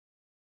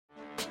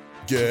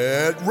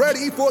Get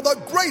ready for the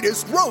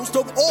greatest roast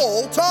of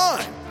all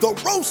time, the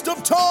Roast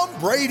of Tom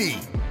Brady,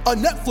 a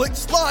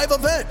Netflix live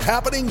event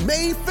happening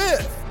May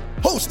 5th.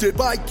 Hosted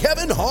by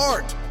Kevin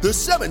Hart, the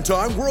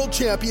 7-time world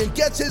champion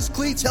gets his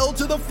cleats held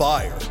to the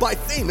fire by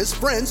famous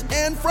friends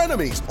and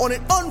frenemies on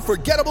an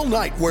unforgettable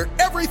night where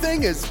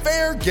everything is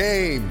fair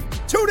game.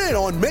 Tune in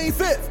on May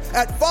 5th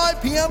at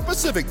 5 p.m.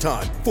 Pacific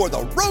time for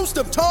the Roast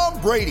of Tom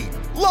Brady,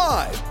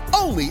 live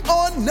only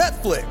on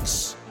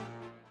Netflix.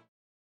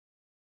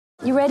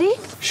 You ready?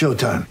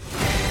 Showtime.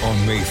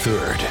 On May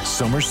 3rd,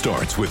 summer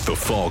starts with The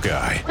Fall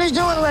Guy. Let's do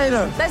it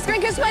later. Let's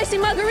drink a spicy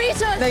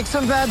margarita. Make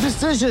some bad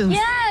decisions.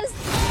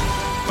 Yes!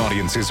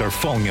 Audiences are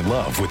falling in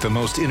love with the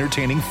most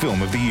entertaining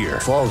film of the year.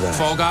 Fall Guy.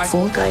 Fall Guy?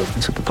 Fall Guy.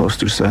 That's what the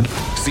poster said.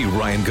 See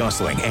Ryan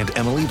Gosling and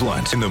Emily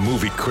Blunt in the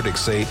movie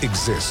critics say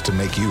exists to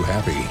make you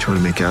happy. Trying to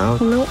make it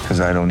out? Nope. Because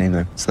I don't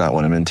either. It's not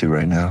what I'm into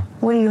right now.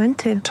 What are you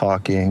into?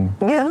 Talking.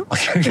 Yeah.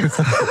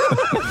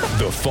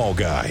 The Fall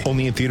Guy.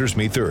 Only in theaters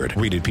May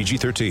 3rd. Rated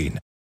PG-13.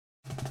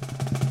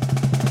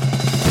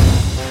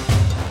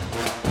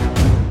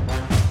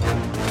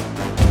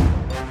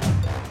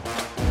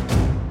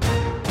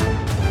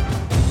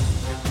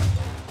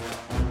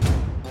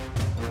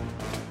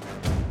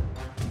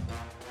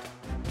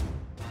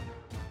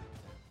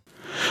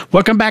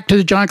 Welcome back to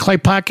the John Clay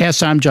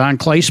Podcast. I'm John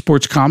Clay,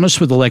 sports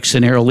columnist with the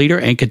Lexington Herald Leader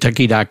and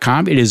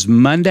Kentucky.com. It is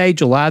Monday,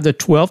 July the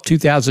 12th,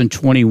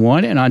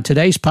 2021. And on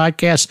today's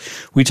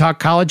podcast, we talk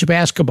college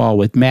basketball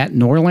with Matt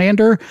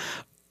Norlander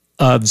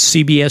of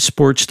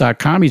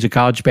CBSSports.com. He's a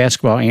college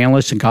basketball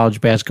analyst and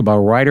college basketball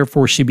writer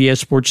for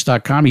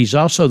CBSSports.com. He's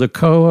also the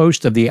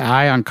co-host of the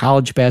Eye on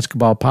College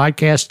Basketball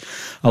podcast,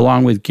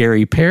 along with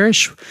Gary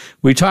Parrish.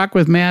 We talk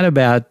with Matt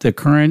about the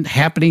current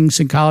happenings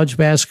in college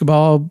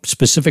basketball,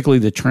 specifically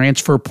the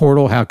transfer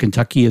portal, how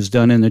Kentucky has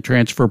done in the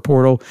transfer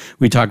portal.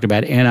 We talked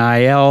about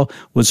NIL,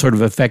 what sort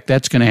of effect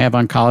that's going to have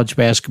on college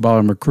basketball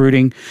and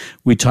recruiting.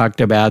 We talked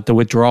about the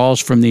withdrawals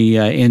from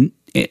the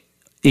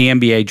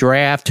NBA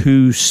draft,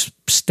 who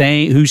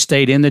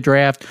stayed in the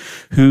draft,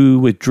 who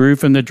withdrew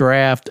from the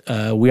draft.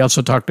 We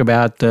also talked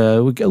about a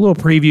little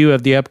preview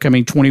of the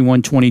upcoming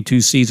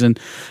 21-22 season,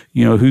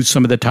 who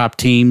some of the top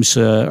teams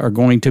are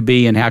going to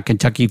be and how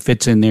Kentucky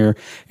fits in there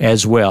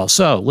as well.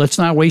 So let's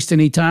not waste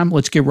any time.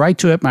 Let's get right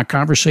to it. My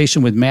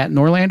conversation with Matt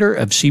Norlander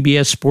of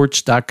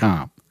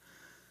CBSSports.com.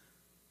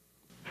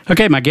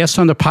 Okay, my guest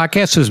on the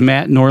podcast is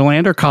Matt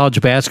Norlander,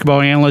 college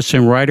basketball analyst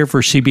and writer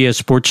for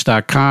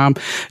CBSSports.com.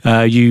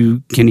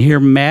 You can hear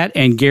Matt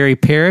and Gary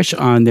Parrish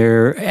on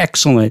their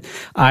excellent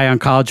Eye on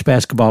College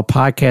Basketball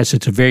podcast.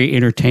 It's a very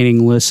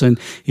entertaining listen.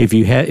 If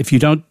you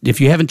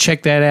haven't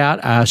checked that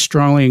out, I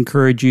strongly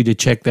encourage you to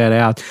check that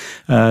out.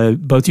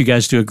 Both you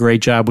guys do a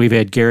great job. We've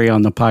had Gary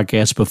on the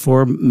podcast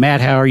before.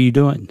 Matt, how are you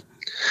doing?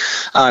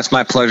 It's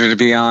my pleasure to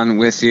be on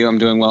with you. I'm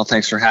doing well.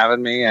 Thanks for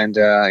having me. And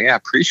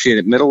appreciate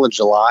it. Middle of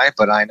July,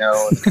 but I know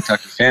the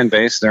Kentucky fan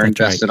base, they're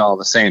invested all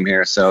the same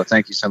here. So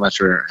thank you so much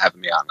for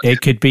having me on.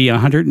 It could be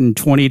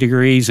 120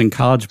 degrees and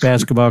college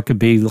basketball could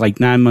be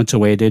like 9 months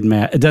away.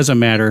 It doesn't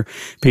matter.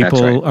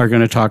 People are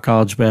going to talk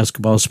college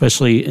basketball,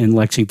 especially in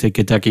Lexington,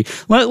 Kentucky.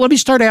 Let me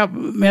start out,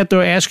 Matt,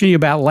 though, asking you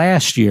about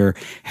last year.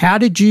 How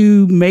did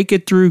you make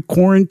it through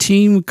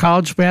quarantine with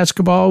college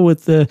basketball?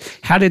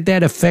 How did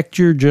that affect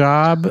your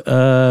job?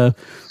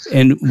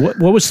 And what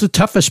was the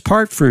toughest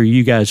part for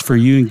you guys, for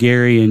you and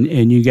Gary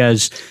and you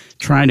guys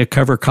trying to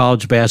cover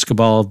college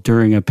basketball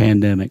during a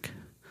pandemic?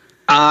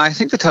 I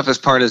think the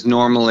toughest part is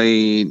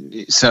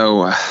normally,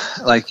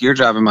 like your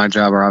job and my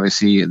job are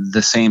obviously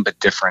the same but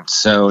different.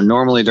 So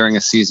normally during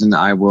a season,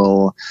 I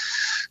will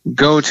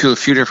go to a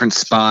few different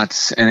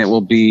spots, and it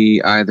will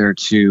be either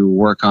to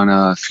work on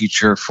a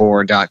feature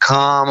for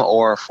 .com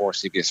or for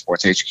CBS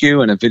Sports HQ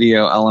and a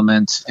video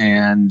element,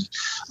 and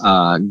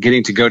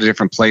getting to go to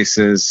different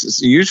places.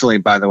 Usually,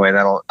 by the way,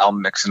 I'll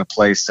mix in a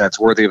place that's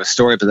worthy of a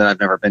story, but that I've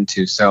never been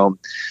to. So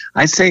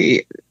I'd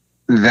say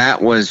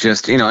that was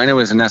just, and it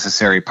was a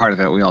necessary part of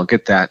it. We all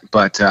get that,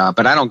 but I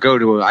don't go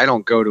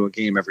to a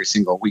game every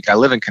single week. I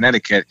live in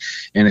Connecticut,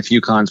 and if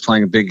UConn's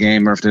playing a big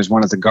game or if there's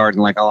one at the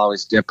Garden, I'll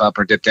always dip up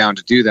or dip down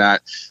to do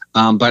that.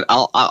 But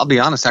I'll be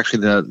honest,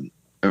 actually, the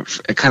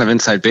kind of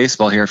inside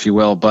baseball here, if you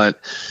will, but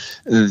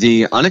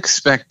the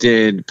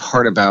unexpected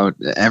part about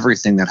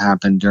everything that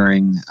happened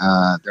during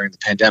the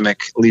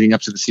pandemic, leading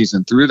up to the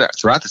season,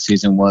 throughout the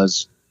season,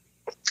 was,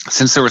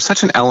 since there was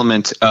such an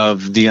element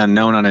of the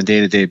unknown on a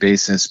day-to-day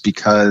basis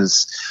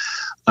because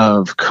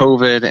of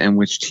COVID and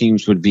which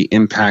teams would be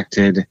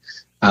impacted,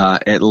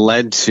 it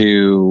led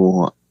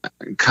to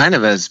kind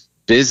of as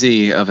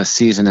busy of a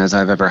season as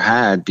I've ever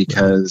had,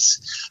 because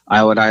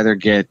I would either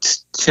get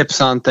tips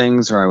on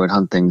things or I would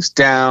hunt things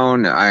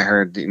down. I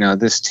heard,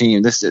 this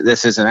team, this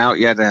isn't out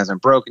yet, it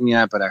hasn't broken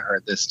yet, but I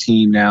heard this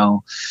team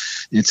now,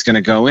 it's going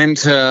to go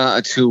into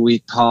a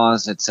 2-week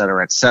pause, et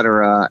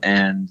cetera,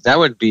 and that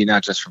would be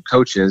not just from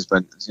coaches,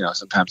 but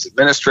sometimes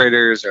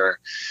administrators or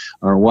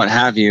what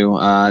have you.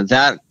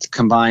 That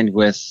combined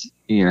with,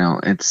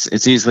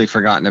 it's easily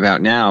forgotten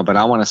about now, but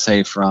I want to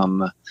say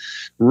from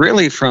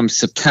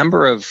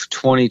September of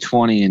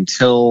 2020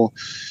 until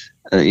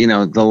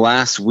the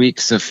last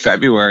weeks of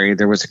February,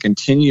 there was a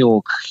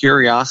continual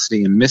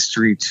curiosity and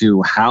mystery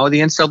to how the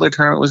NCAA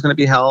tournament was going to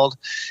be held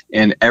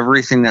and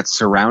everything that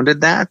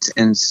surrounded that.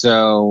 And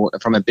so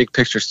from a big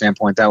picture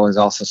standpoint, that was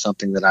also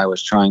something that I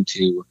was trying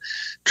to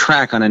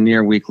track on a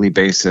near weekly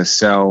basis.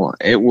 So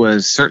it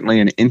was certainly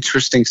an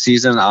interesting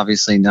season.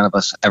 Obviously, none of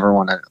us ever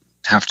want to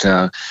have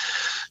to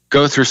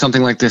go through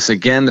something like this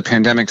again. The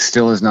pandemic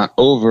still is not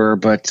over,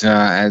 but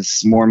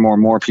as more and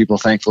more people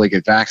thankfully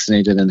get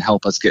vaccinated and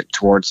help us get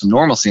towards some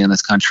normalcy in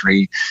this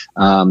country,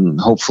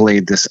 hopefully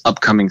this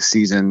upcoming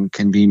season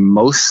can be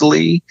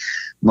mostly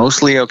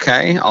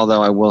okay.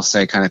 Although I will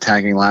say, kind of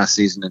tagging last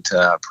season into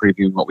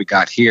previewing what we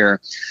got here,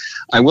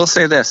 I will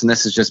say this, and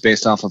this is just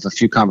based off of a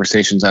few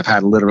conversations I've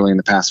had literally in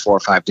the past 4 or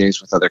 5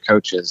 days with other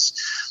coaches.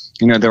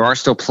 There are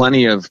still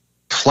plenty of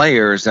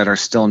players that are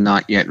still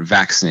not yet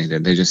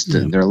vaccinated.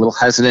 They're a little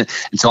hesitant.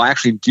 And so I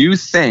actually do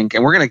think,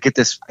 and we're going to get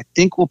this, I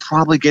think we'll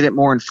probably get it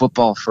more in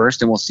football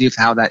first, and we'll see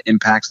how that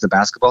impacts the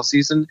basketball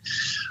season.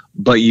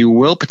 But you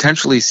will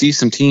potentially see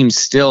some teams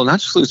still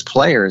not just lose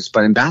players,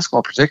 but in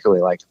basketball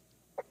particularly, like,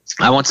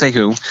 I won't say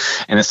who,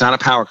 and it's not a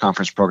power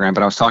conference program,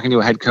 but I was talking to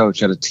a head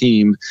coach at a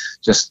team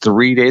just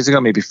 3 days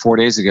ago, maybe 4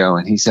 days ago,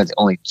 and he said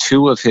only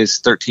 2 of his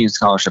 13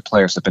 scholarship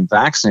players have been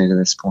vaccinated at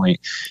this point.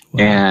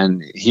 Wow.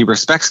 And he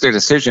respects their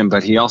decision,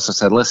 but he also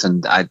said,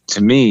 listen,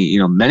 to me,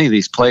 many of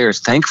these players,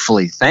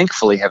 thankfully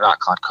have not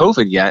caught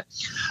COVID yet,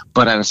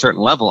 but at a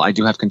certain level, I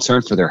do have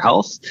concern for their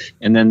health.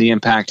 And then the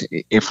impact,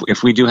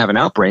 if we do have an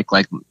outbreak,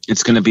 like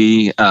it's going to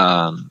be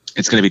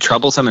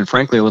troublesome and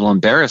frankly a little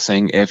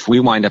embarrassing if we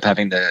wind up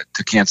having to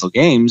cancel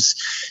games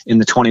in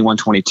the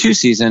 21-22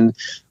 season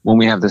when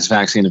we have this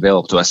vaccine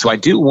available to us. So I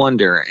do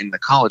wonder in the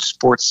college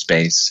sports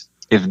space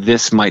if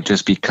this might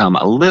just become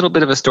a little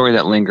bit of a story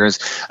that lingers.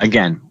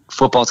 Again,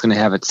 football's going to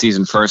have its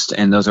season first,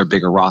 and those are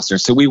bigger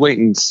rosters. So we wait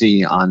and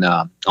see on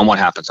what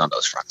happens on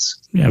those fronts.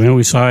 Yeah,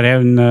 we saw it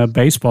in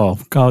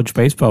college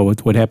baseball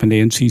with what happened to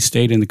NC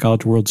State in the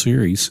College World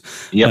Series.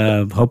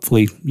 Yep.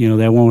 Hopefully,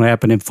 that won't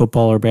happen in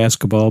football or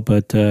basketball,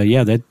 but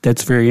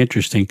that's very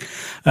interesting.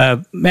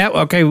 Matt,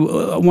 okay,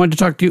 I wanted to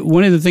talk to you.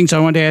 One of the things I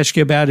wanted to ask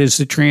you about is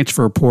the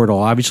transfer portal.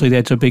 Obviously,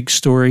 that's a big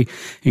story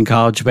in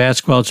college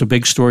basketball. It's a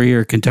big story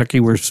here at Kentucky,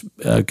 where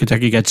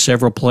Kentucky got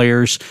several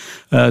players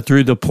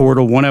through the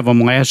portal. One of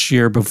them last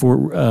year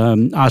before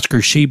Oscar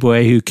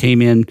Shibwe, who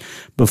came in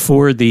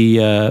before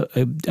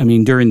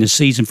during the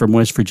season from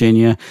West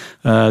Virginia.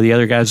 The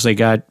other guys they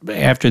got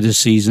after the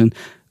season.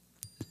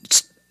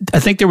 I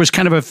think there was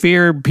kind of a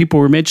fear. People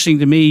were mentioning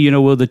to me,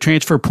 will the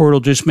transfer portal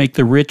just make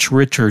the rich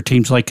richer?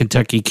 Teams like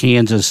Kentucky,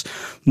 Kansas,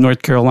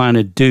 North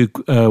Carolina,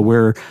 Duke,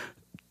 where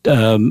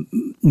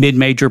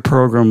mid-major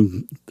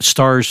program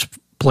stars,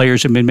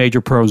 players in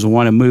mid-major programs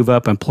want to move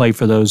up and play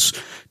for those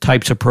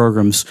types of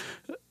programs.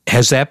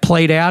 Has that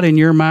played out in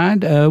your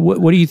mind?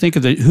 What do you think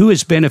of who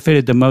has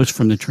benefited the most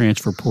from the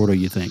transfer portal,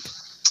 you think?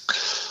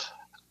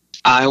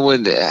 I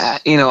would,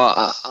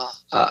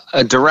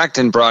 a direct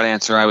and broad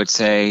answer, I would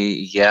say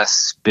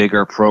yes,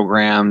 bigger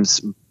programs,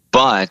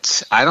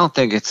 but I don't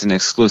think it's an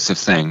exclusive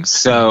thing.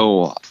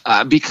 So,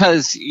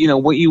 because,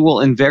 what you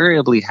will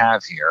invariably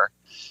have here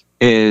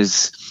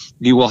is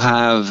you will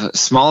have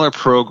smaller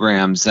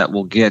programs that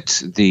will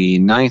get the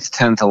 9th,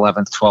 10th,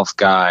 11th, 12th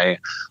guy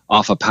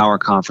off a power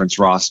conference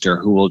roster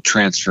who will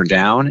transfer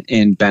down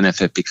and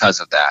benefit because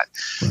of that.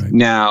 Right.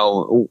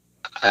 Now,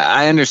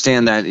 I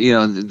understand that,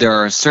 there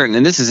are certain,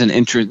 and this is an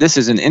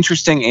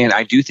interesting, and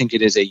I do think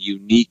it is a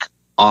unique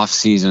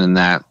offseason in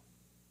that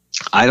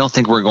I don't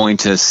think we're going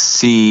to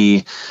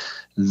see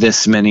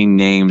this many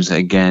names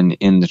again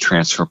in the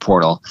transfer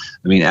portal.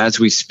 I mean, as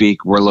we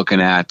speak, we're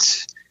looking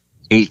at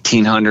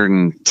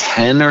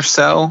 1,810 or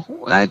so.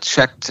 I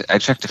checked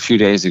a few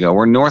days ago.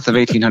 We're north of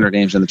 1,800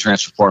 names in the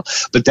transfer portal,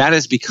 but that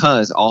is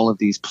because all of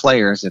these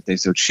players, if they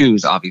so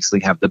choose,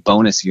 obviously have the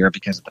bonus year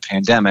because of the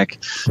pandemic.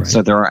 Right.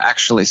 So there are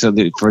actually, for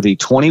the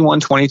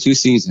 21-22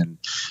 season,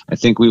 I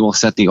think we will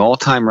set the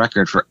all-time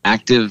record for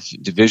active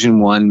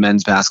Division I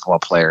men's basketball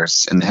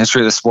players in the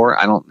history of the sport.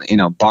 I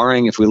don't,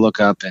 barring if we look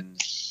up in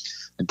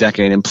a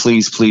decade, and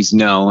please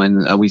no,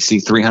 and we see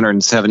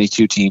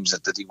 372 teams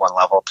at the D1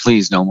 level.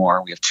 Please no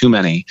more. We have too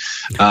many.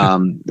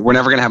 We're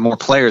never going to have more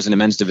players in the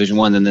men's Division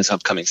I than this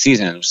upcoming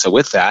season. So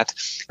with that,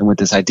 and with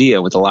this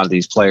idea, with a lot of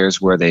these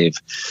players where they've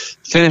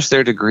finished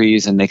their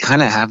degrees and they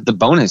kind of have the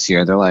bonus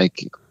here, they're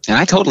like, and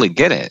I totally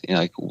get it.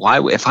 Like,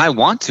 why, if I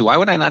want to, why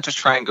would I not just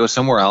try and go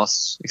somewhere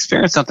else,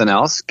 experience something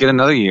else, get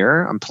another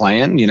year? I'm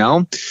playing, you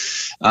love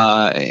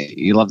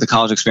the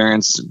college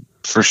experience.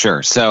 For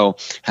sure. So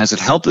has it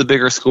helped the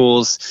bigger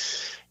schools?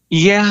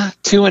 Yeah,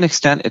 to an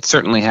extent, it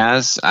certainly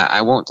has.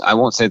 I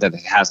won't say that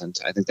it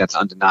hasn't. I think that's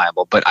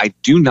undeniable. But I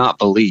do not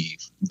believe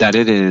that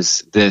it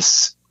is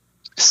this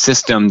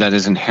system that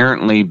is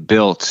inherently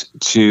built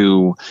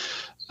to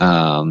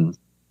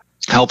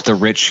help the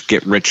rich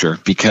get richer.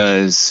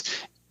 Because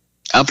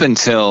up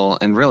until,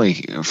 and really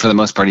for the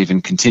most part,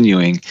 even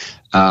continuing,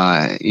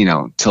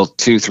 till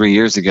 2-3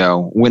 years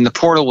ago, when the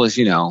portal was,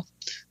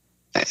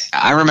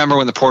 I remember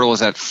when the portal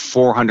was at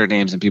 400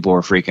 names and people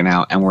were freaking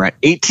out, and we're at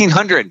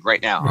 1,800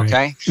 right now. Right.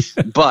 Okay.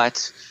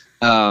 But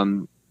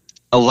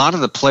a lot of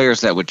the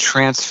players that would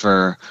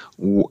transfer,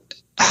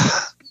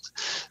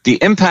 the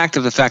impact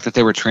of the fact that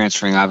they were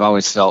transferring, I've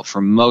always felt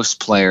for most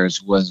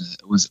players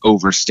was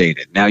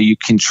overstated. Now, you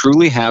can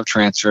truly have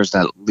transfers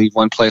that leave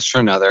one place for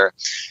another,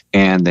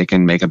 and they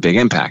can make a big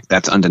impact.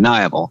 That's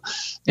undeniable.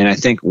 And I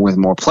think with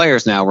more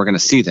players now, we're going to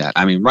see that.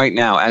 I mean, right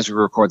now, as we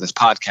record this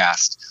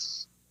podcast,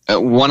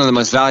 one of the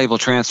most valuable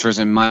transfers,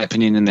 in my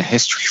opinion, in the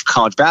history of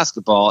college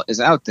basketball is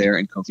out there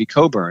in Kofi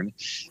Cockburn.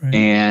 Right.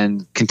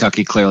 And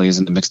Kentucky clearly is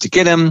in the mix to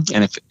get him.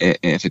 And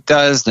if it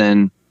does,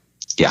 then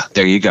yeah,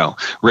 there you go.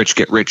 Rich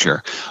get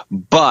richer.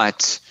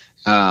 But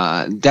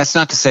that's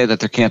not to say that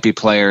there can't be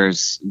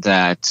players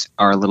that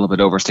are a little bit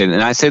overstated.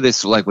 And I say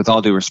this like with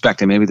all due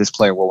respect, and maybe this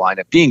player will wind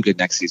up being good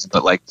next season.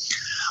 But like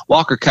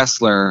Walker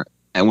Kessler,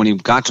 and when he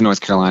got to North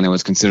Carolina,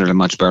 was considered a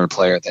much better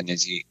player than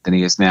he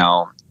is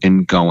now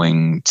in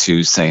going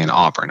to, say, in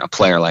Auburn, a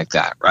player like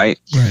that, right?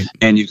 Right.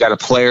 And you've got a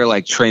player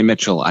like Trey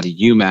Mitchell out of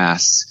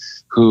UMass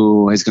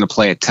who is going to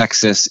play at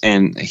Texas,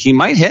 and he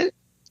might hit.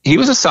 He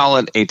was a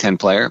solid A-10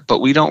 player, but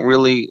we don't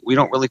really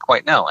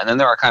quite know. And then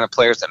there are kind of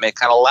players that make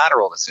kind of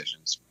lateral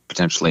decisions,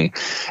 potentially.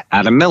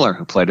 Adam Miller,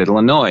 who played at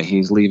Illinois,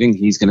 he's leaving.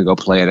 He's going to go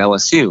play at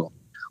LSU.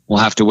 We'll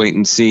have to wait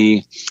and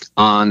see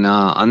on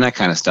that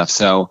kind of stuff.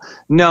 So,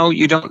 no,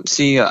 you don't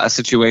see a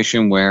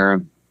situation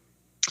where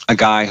a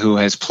guy who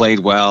has played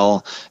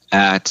well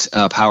at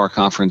a power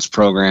conference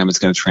program is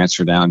going to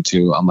transfer down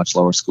to a much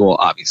lower school.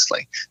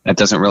 Obviously, that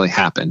doesn't really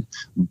happen.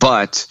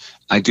 But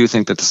I do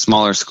think that the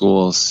smaller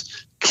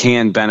schools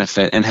can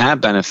benefit and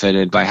have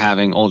benefited by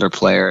having older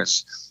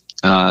players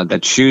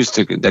that choose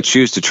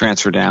to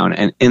transfer down,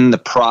 and in the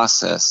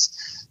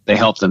process, they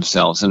help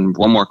themselves. And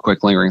one more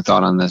quick lingering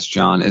thought on this,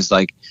 John, is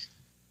like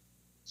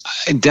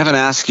Devin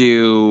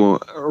Askew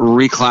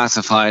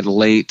reclassified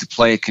late to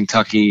play at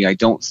Kentucky. I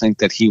don't think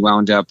that he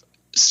wound up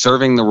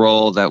serving the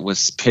role that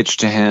was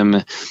pitched to him.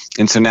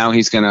 And so now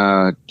he's going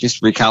to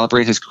just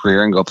recalibrate his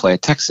career and go play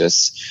at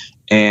Texas.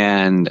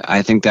 And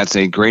I think that's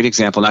a great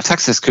example. Now,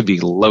 Texas could be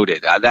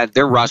loaded.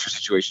 Their roster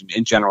situation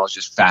in general is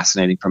just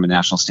fascinating from a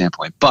national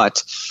standpoint.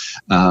 But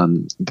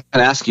Devin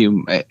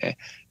Askew,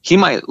 he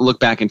might look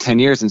back in 10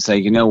 years and say,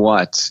 you know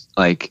what,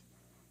 like,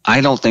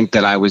 I don't think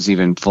that I was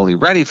even fully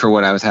ready for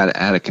what I had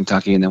at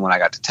Kentucky. And then when I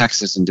got to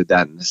Texas and did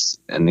that and this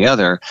and the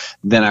other,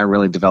 then I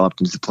really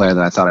developed into the player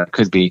that I thought I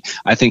could be.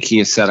 I think he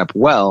is set up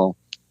well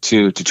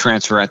to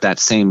transfer at that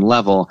same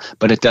level,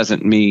 but it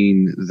doesn't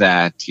mean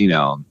that, you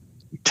know,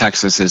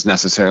 Texas is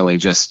necessarily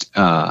just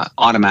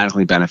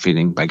automatically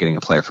benefiting by getting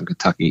a player from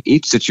Kentucky.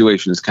 Each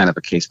situation is kind of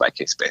a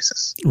case-by-case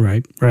basis.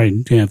 Right.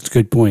 Yeah, that's a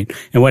good point.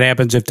 And what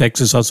happens if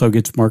Texas also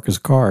gets Marcus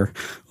Carr?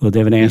 Well,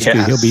 Devin Askew,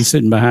 yes. He'll be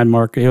sitting behind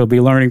Marcus. He'll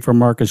be learning from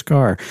Marcus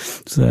Carr.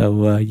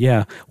 So,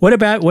 yeah. What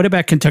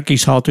about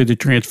Kentucky's haul through the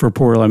transfer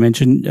portal? I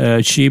mentioned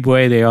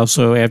Shibwe. They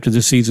also, after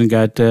the season,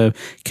 got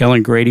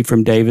Kellen Grady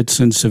from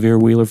Davidson, Severe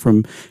Wheeler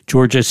from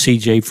Georgia,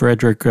 C.J.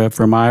 Frederick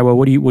from Iowa.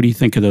 What do you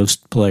think of those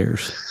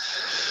players?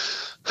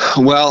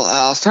 Well,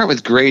 I'll start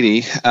with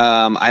Grady.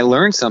 I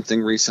learned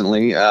something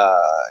recently.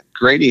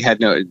 Grady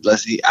had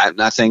I'm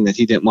not saying that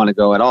he didn't want to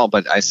go at all,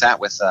 but I sat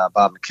with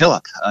Bob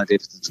McKillop,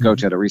 Davidson's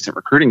coach, at a recent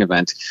recruiting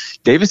event.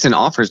 Davidson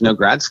offers no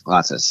grad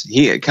classes.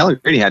 Kelly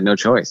Grady had no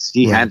choice.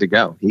 He had to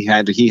go. He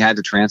had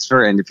to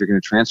transfer. And if you're going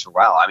to transfer,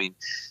 wow, I mean,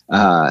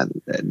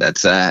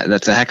 that's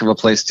a heck of a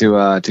place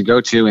to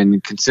go to.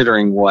 And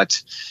considering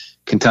what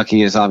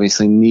Kentucky is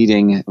obviously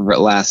needing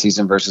last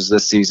season versus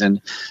this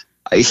season,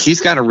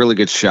 he's got a really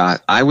good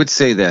shot. I would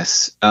say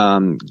this.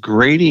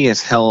 Grady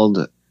has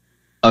held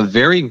a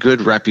very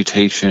good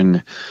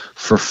reputation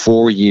for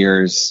 4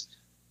 years.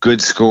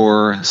 Good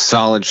scorer,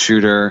 solid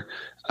shooter.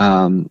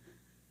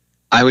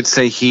 I would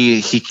say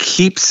he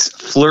keeps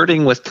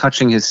flirting with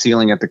touching his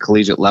ceiling at the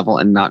collegiate level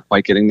and not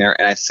quite getting there.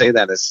 And I say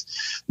that as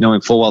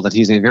knowing full well that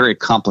he's a very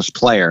accomplished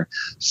player.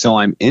 So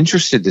I'm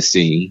interested to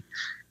see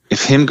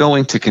if him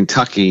going to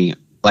Kentucky,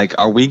 like,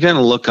 are we going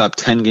to look up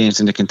 10 games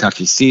into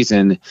Kentucky's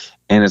season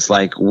and it's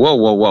like, whoa,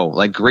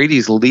 like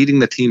Grady's leading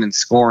the team in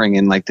scoring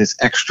in like this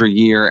extra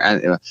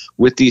year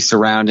with these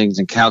surroundings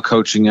and Cal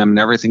coaching him and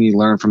everything he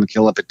learned from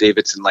McKillop at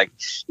Davidson. Like,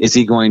 is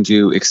he going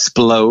to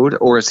explode,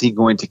 or is he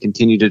going to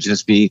continue to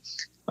just be,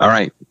 all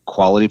right,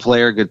 quality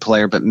player, good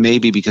player, but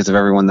maybe because of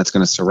everyone that's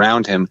going to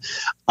surround him?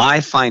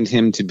 I find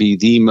him to be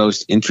the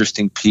most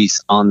interesting piece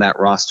on that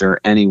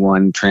roster,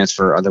 anyone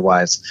transfer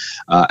otherwise,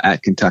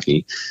 at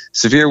Kentucky.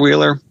 Severe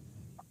Wheeler,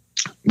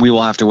 we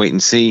will have to wait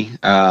and see.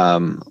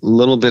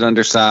 Little bit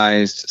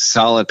undersized,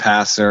 solid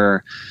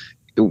passer.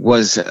 It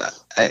was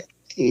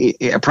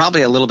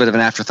probably a little bit of an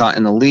afterthought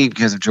in the league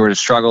because of Georgia's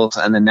struggles,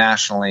 and then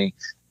nationally,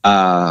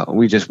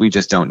 we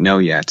just don't know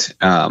yet.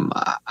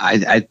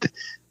 I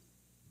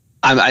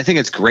think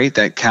it's great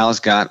that Cal's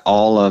got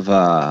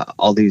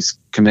all these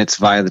commits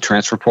via the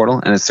transfer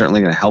portal, and it's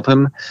certainly going to help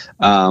him.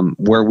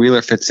 Where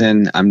Wheeler fits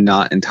in, I'm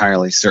not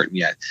entirely certain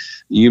yet.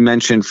 You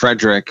mentioned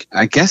Frederick.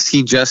 I guess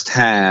he just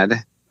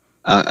had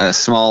a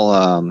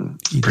small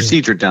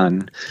procedure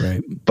done,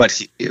 right?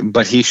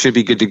 But he should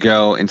be good to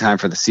go in time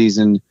for the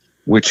season,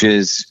 which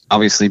is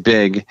obviously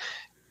big.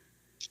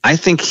 I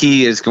think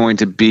he is going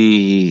to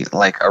be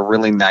like a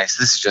really nice.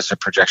 This is just a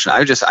projection.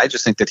 I just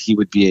think that he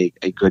would be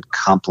a good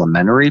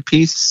complementary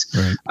piece.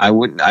 Right. I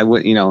would,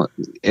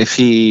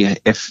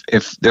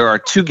 if there are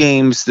 2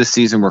 games this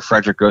season where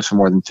Frederick goes for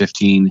more than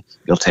 15,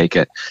 you'll take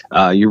it.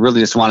 You really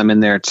just want him in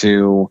there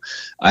to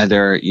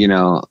either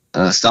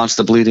staunch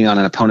the bleeding on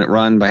an opponent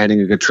run by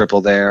hitting a good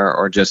triple there,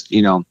 or just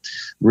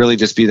really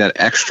just be that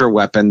extra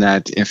weapon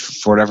that if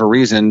for whatever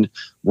reason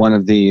one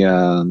of the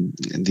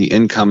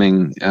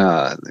incoming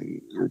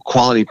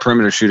quality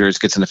perimeter shooters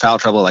gets into foul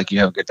trouble, like you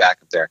have a good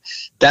backup there.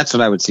 That's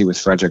what I would see with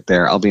Frederick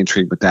there. I'll be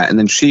intrigued with that. And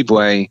then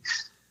Sheboy,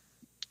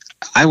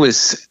 I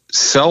was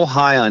so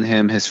high on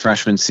him his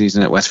freshman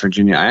season at West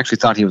Virginia. I actually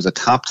thought he was a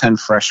top 10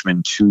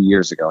 freshman 2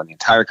 years ago in the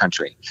entire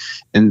country.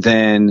 And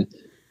then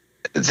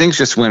things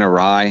just went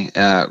awry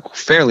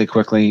fairly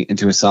quickly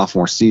into his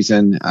sophomore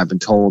season. I've been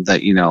told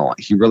that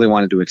he really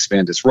wanted to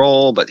expand his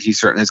role, but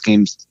his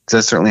game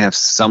does certainly have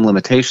some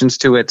limitations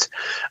to it.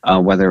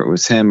 Whether it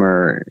was him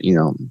or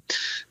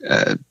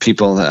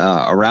people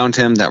around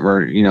him that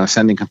were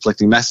sending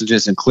conflicting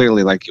messages, and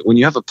clearly, like when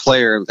you have a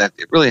player that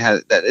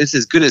is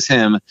as good as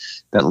him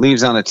that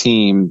leaves on a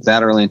team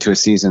that early into a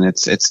season,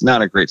 it's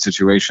not a great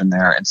situation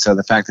there. And so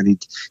the fact that he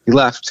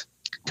left,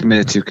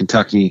 committed to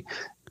Kentucky.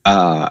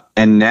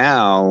 And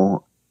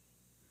now,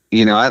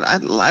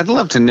 I'd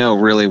love to know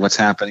really what's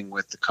happening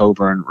with the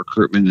Coburn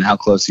recruitment and how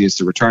close he is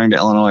to returning to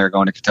Illinois or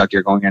going to Kentucky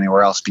or going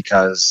anywhere else,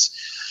 because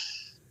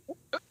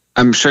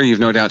I'm sure you've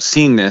no doubt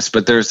seen this,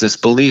 but there's this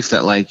belief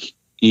that like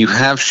you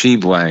have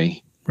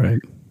Sheboy,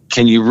 right?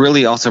 Can you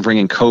really also bring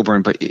in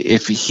Coburn? But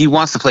if he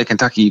wants to play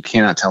Kentucky, you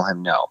cannot tell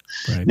him no.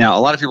 Right. Now,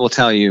 a lot of people will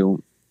tell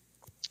you,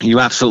 you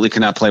absolutely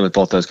cannot play with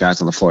both those guys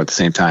on the floor at the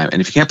same time.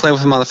 And if you can't play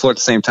with them on the floor at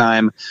the same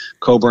time,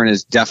 Coburn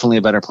is definitely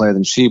a better player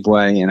than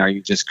Sheboy. And are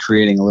you just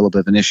creating a little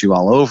bit of an issue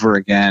all over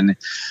again?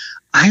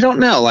 I don't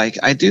know. Like,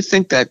 I do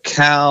think that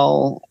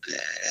Cal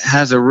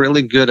has a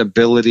really good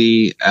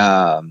ability.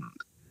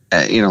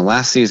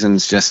 Last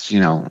season's just,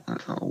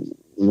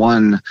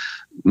 one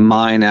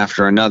mine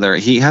after another.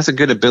 He has a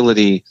good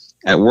ability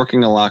at working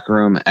the locker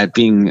room, at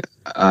being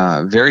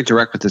very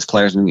direct with his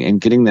players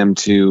and getting them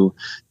to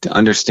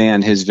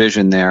understand his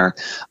vision there.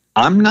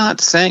 I'm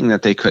not saying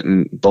that they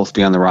couldn't both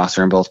be on the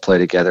roster and both play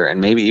together,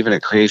 and maybe even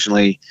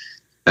occasionally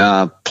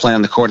play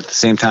on the court at the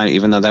same time,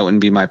 even though that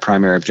wouldn't be my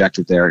primary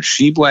objective there.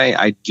 Sheboy,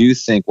 I do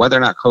think, whether or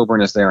not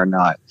Coburn is there or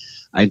not,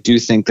 I do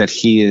think that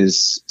he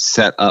is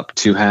set up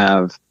to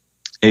have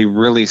a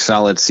really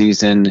solid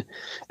season.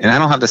 And I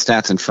don't have the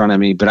stats in front of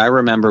me, but I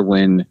remember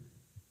when,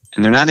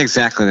 and they're not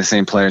exactly the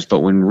same players, but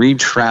when Reed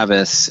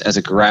Travis, as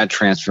a grad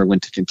transfer,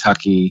 went to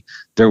Kentucky,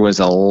 there was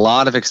a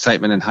lot of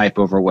excitement and hype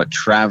over what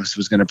Travis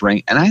was going to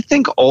bring. And I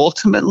think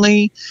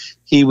ultimately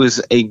he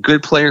was a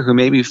good player who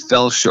maybe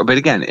fell short. But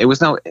again,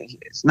 it's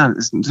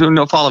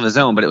no fault of his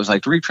own, but it was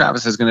like Reed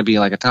Travis is going to be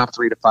like a top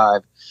 3 to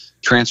 5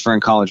 transfer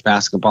in college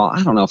basketball.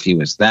 I don't know if he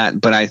was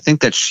that, but I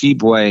think that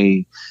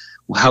Sheboy,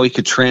 how he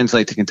could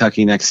translate to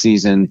Kentucky next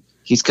season,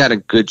 he's got a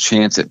good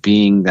chance at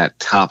being that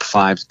top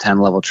 5 to 10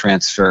 level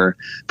transfer,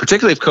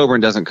 particularly if Coburn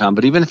doesn't come.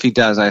 But even if he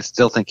does, I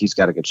still think he's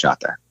got a good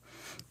shot there.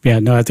 Yeah,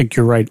 no, I think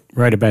you're right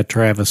about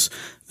Travis,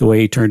 the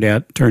way he turned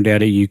out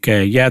at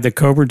UK. Yeah, the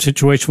Coburn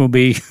situation will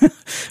be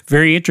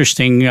very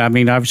interesting. I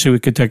mean, obviously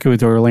with Kentucky,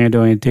 with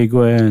Orlando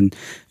Antigua and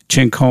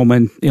Chin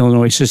Coleman,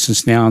 Illinois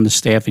assistants now on the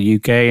staff at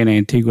UK, and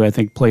Antigua, I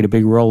think, played a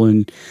big role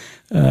in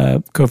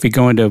Kofi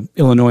going to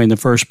Illinois in the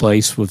first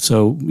place.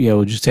 So,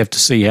 we'll just have to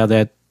see how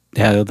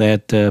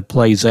that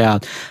plays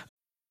out.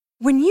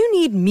 When you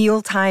need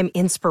mealtime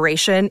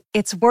inspiration,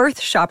 it's worth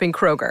shopping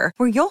Kroger,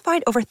 where you'll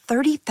find over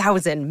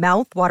 30,000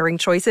 mouth-watering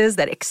choices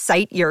that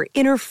excite your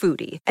inner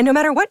foodie. And no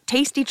matter what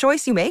tasty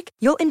choice you make,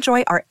 you'll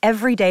enjoy our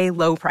everyday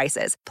low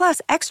prices, plus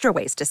extra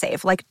ways to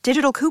save, like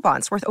digital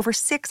coupons worth over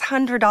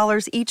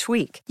 $600 each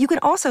week. You can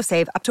also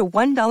save up to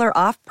 $1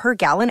 off per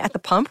gallon at the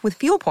pump with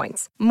fuel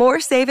points.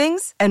 More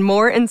savings and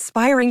more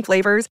inspiring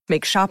flavors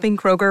make shopping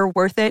Kroger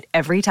worth it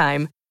every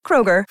time.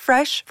 Kroger,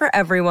 fresh for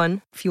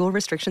everyone. Fuel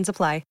restrictions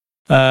apply.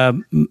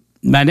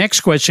 My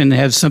next question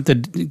has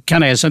something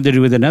to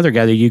do with another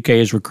guy the UK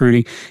is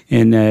recruiting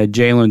in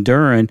Jalen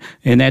Duren,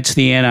 and that's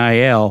the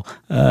NIL.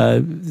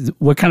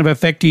 What kind of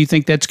effect do you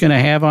think that's going to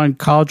have on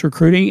college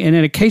recruiting? And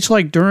in a case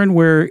like Duren,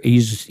 where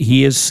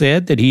he has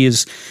said that he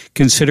is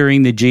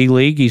considering the G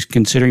League, he's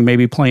considering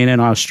maybe playing in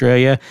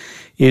Australia.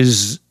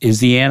 Is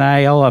the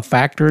NIL a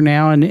factor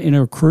now in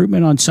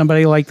recruitment on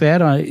somebody like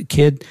that, on a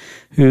kid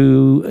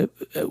who,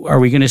 are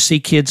we going to see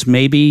kids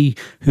maybe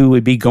who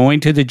would be going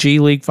to the G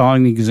League,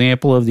 following the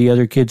example of the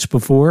other kids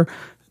before,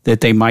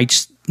 that they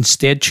might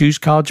instead choose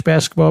college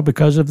basketball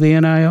because of the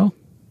NIL?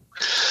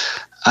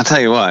 I'll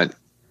tell you what,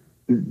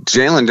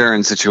 Jalen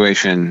Duren's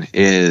situation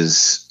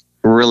is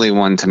really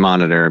one to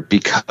monitor,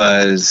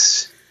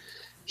 because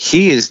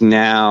he is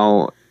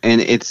now And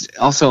it's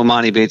also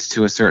Amani Bates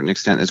to a certain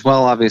extent as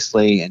well,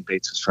 obviously. And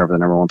Bates was forever the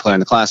number one player in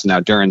the class. And now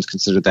Duran's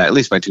considered that, at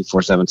least by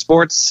 247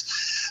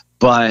 Sports.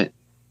 But,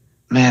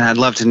 man, I'd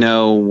love to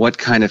know what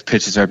kind of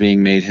pitches are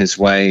being made his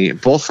way,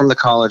 both from the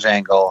college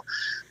angle,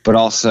 but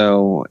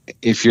also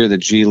if you're the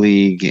G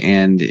League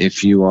and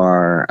if you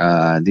are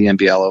the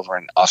NBL over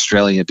in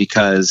Australia,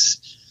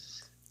 because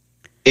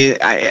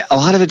a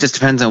lot of it just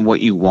depends on what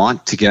you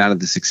want to get out of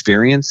this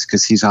experience,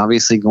 because he's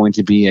obviously going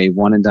to be a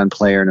one-and-done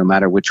player no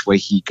matter which way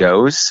he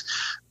goes.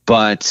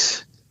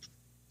 But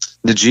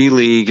the G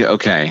League,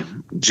 okay,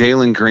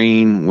 Jalen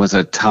Green was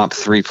a top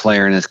 3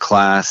 player in his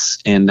class,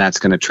 and that's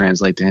going to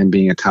translate to him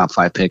being a top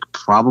 5 pick,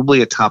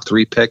 probably a top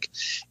 3 pick.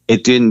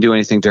 It didn't do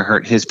anything to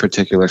hurt his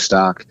particular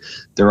stock.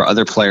 There were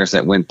other players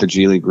that went the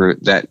G League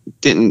route that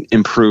didn't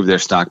improve their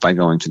stock by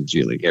going to the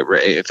G League.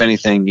 If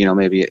anything,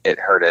 maybe it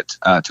hurt it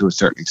to a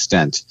certain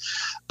extent.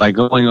 By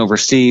going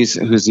overseas,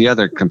 who's the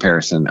other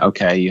comparison?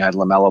 Okay, you had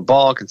LaMelo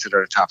Ball,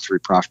 considered a top 3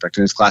 prospect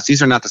in his class.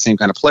 These are not the same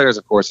kind of players,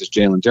 of course, as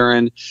Jalen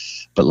Duren,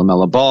 but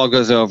LaMelo Ball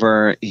goes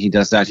over. He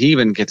does that. He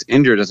even gets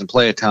injured, doesn't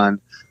play a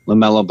ton.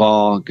 LaMelo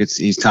Ball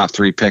he's top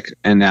 3 pick,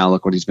 and now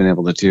look what he's been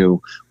able to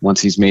do once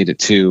he's made it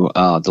to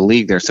the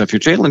league there. So if you're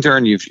Jalen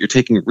Duren, you're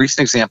taking recent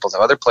examples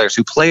of other players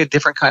who play a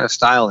different kind of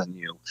style than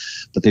you,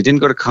 but they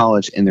didn't go to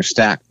college and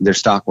their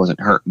stock wasn't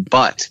hurt.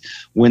 But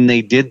when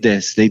they did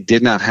this, they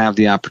did not have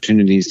the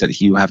opportunities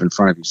that you have in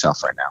front of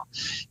yourself right now.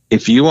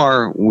 If you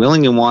are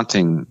willing and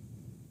wanting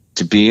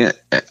to be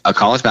a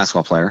college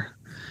basketball player,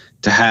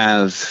 to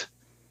have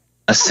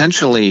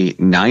essentially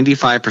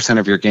 95%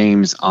 of your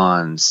games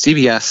on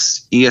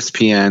CBS,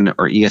 ESPN,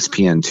 or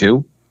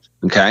ESPN2.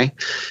 Okay,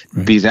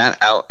 right. Be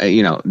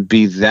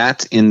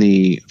that in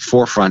the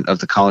forefront of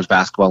the college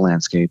basketball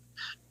landscape.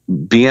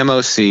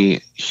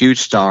 BMOC, huge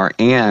star,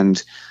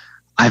 and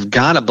I've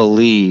got to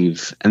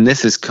believe, and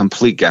this is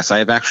complete guess, I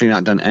have actually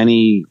not done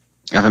I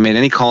haven't made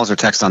any calls or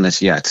texts on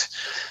this yet,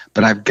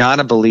 but I've got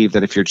to believe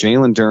that if you're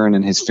Jalen Duren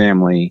and his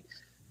family,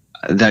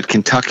 that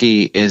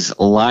Kentucky is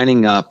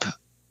lining up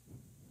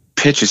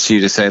pitches to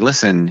you to say,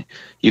 listen,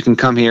 you can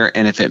come here,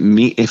 and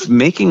if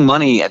making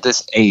money at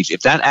this age,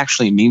 if that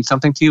actually means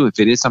something to you, if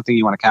it is something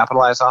you want to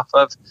capitalize off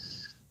of,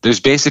 there's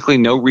basically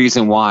no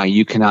reason why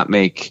you cannot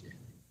make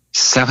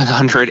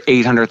 $700,000,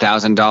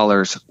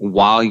 $800,000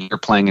 while you're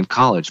playing in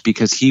college,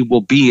 because he will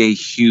be a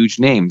huge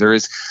name. There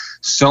is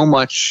so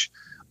much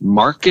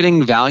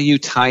marketing value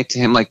tied to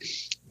him. Like,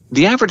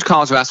 the average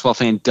college basketball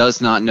fan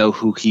does not know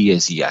who he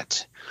is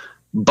yet,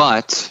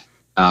 but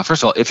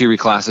first of all, if he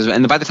reclasses,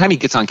 and by the time he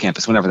gets on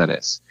campus, whenever that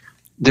is,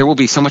 there will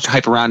be so much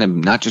hype around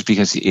him, not just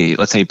because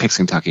let's say he picks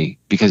Kentucky,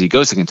 because he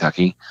goes to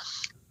Kentucky.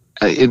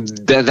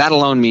 That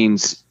alone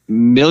means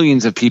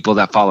millions of people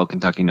that follow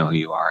Kentucky know who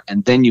you are.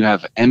 And then you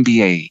have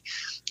NBA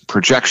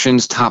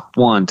projections, top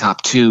 1,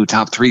 top 2,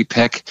 top 3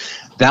 pick.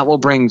 That will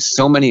bring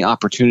so many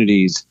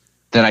opportunities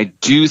that I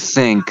do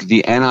think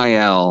the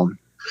NIL,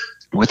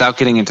 without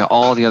getting into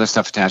all the other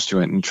stuff attached to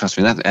it, and trust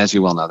me, that, as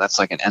you well know, that's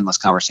like an endless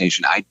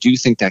conversation. I do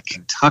think that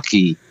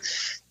Kentucky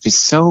is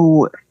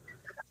so,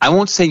 I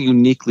won't say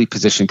uniquely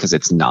positioned, because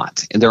it's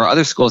not. And there are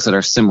other schools that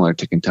are similar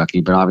to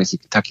Kentucky, but obviously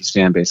Kentucky's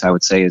fan base, I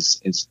would say,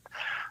 is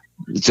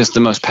just the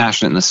most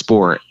passionate in the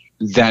sport.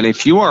 That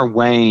if you are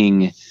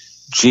weighing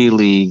G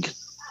League,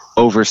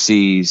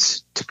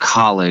 overseas to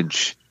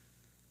college,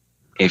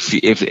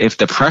 if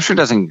the pressure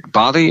doesn't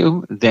bother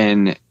you,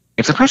 then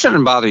if the pressure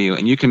doesn't bother you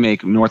and you can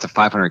make north of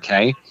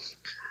 $500K,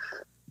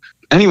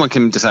 anyone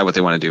can decide what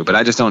they want to do. But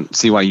I just don't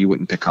see why you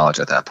wouldn't pick college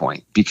at that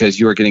point, because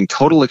you are getting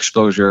total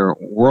exposure,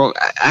 world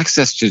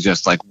access to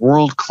just like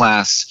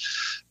world-class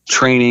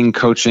training,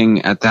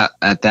 coaching at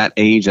that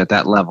age, at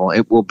that level.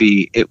 It will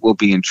be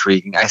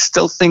intriguing. I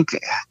feel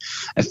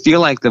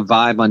like the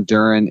vibe on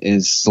Duren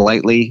is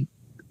slightly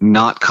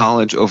not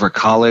college over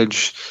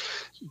college,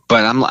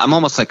 but I'm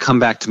almost like, come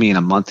back to me in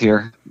a month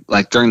here,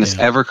 like during this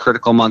ever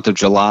critical month of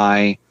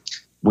July,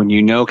 when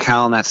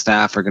Cal and that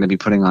staff are going to be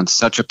putting on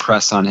such a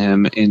press on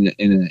him in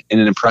an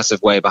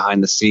impressive way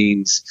behind the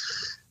scenes.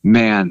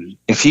 Man,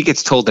 if he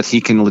gets told that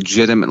he can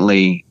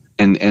legitimately,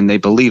 and they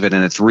believe it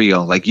and it's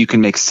real, like you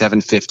can make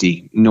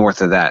 $750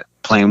 north of that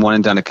playing one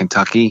and done at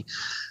Kentucky,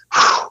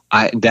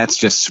 that's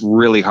just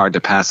really hard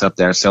to pass up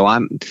there. So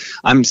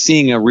I'm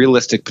seeing a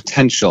realistic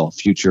potential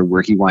future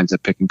where he winds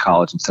up picking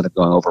college instead of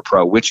going over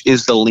pro, which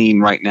is the lean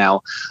right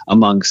now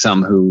among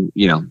some who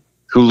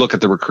look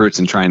at the recruits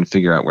and try and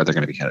figure out where they're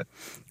going to be headed.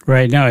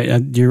 Right. No,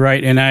 you're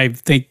right. And I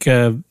think,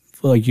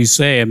 like you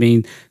say, I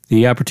mean,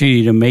 the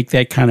opportunity to make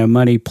that kind of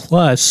money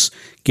plus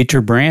get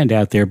your brand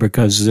out there,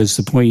 because that's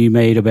the point you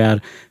made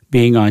about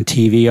being on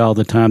TV all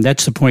the time.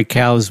 That's the point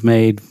Cal has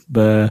made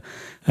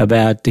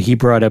about, he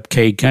brought up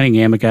Cade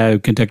Cunningham, a guy who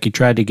Kentucky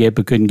tried to get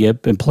but couldn't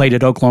get, and played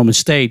at Oklahoma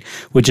State,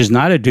 which is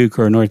not a Duke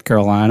or a North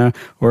Carolina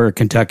or a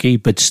Kentucky,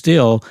 but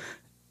still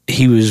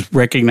he was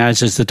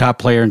recognized as the top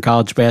player in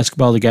college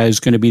basketball, the guy who's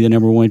going to be the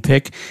number 1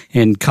 pick.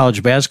 And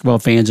college basketball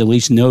fans at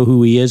least know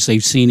who he is.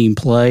 They've seen him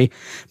play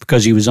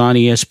because he was on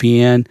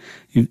ESPN.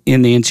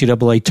 in the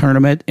NCAA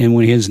tournament, and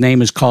when his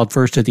name is called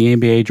first at the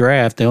NBA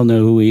draft, they'll know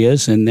who he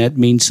is, and that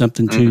means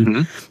something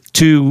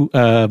to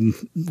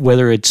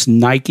whether it's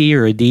Nike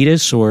or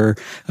Adidas or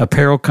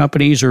apparel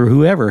companies or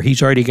whoever.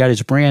 He's already got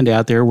his brand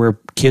out there where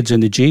kids in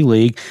the G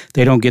League,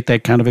 they don't get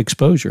that kind of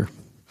exposure.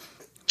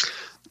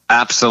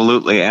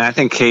 Absolutely. And I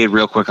think Cade,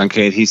 real quick on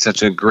Cade, he's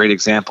such a great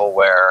example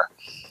where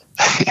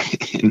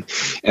in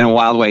a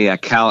wild way, yeah,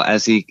 Cal,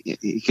 as he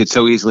could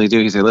so easily do,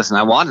 he said, listen,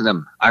 I wanted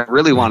him. I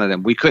really wanted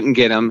him. We couldn't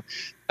get him.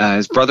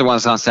 His brother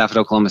was on staff at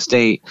Oklahoma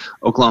State.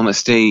 Oklahoma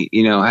State,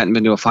 hadn't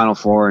been to a Final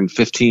Four in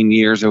 15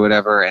 years or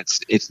whatever.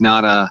 It's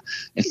not a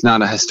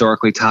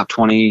historically top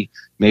 20,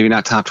 maybe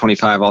not top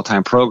 25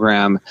 all-time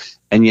program.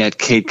 And yet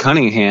Cade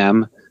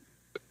Cunningham,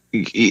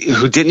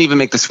 who didn't even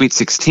make the Sweet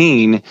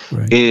 16,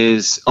 right,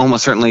 is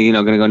almost certainly,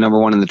 going to go number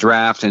one in the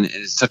draft, and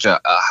is such a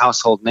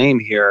household name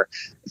here.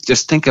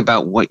 Just think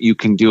about what you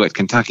can do at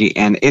Kentucky,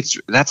 and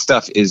that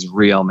stuff is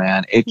real,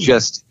 man. It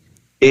just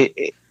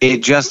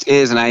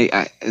is. And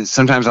I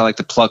sometimes I like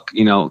to pluck,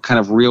 kind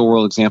of real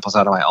world examples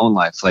out of my own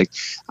life. Like,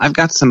 I've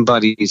got some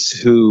buddies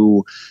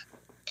who,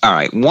 all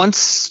right,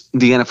 once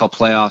the NFL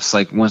playoffs,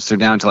 like once they're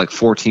down to like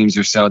 4 teams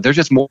or so, they're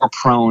just more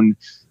prone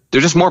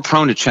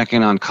to check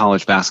in on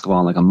college basketball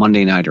on like a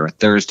Monday night or a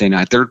Thursday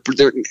night.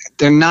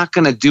 They're not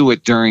going to do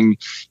it during,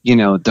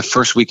 the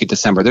first week of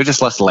December. They're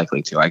just less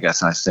likely to, I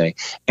guess I say.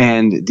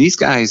 And these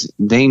guys,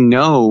 they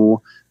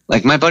know,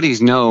 like my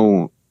buddies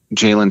know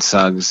Jalen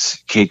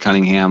Suggs, Cade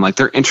Cunningham, like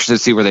they're interested to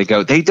see where they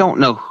go. They don't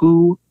know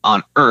who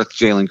on earth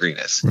Jalen Green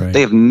is. Right. They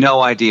have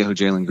no idea who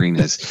Jalen Green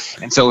is.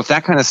 And so if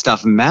that kind of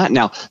stuff,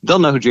 now they'll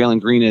know who Jalen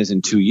Green is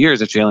in 2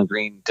 years. If Jalen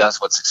Green does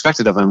what's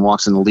expected of him,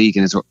 walks in the league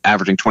and is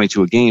averaging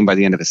 22 a game by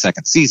the end of his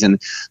second season,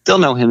 they'll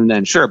know him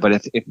then, sure.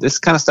 But if this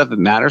kind of stuff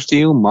matters to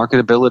you,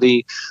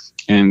 marketability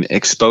and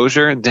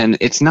exposure, then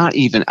it's not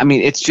even,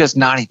 it's just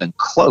not even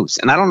close.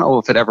 And I don't know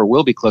if it ever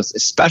will be close,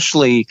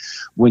 especially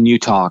when you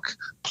talk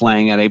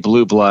playing at a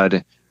blue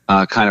blood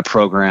kind of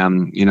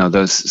program,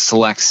 those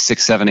select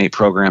 6, 7, 8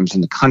 programs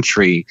in the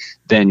country,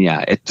 then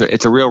yeah,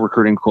 it's a real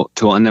recruiting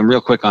tool. And then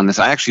real quick on this,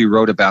 I actually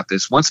wrote about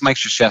this once Mike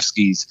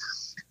Krzyzewski's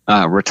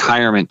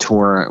retirement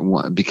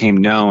tour became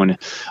known.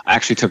 I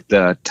actually took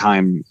the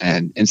time,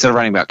 and instead of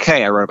writing about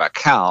K, I wrote about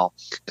Cal,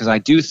 because I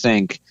do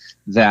think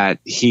that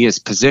he is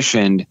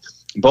positioned,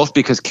 both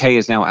because K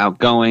is now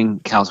outgoing.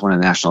 Cal's won a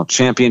national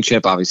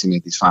championship, obviously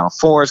made these Final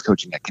Fours,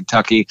 coaching at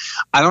Kentucky.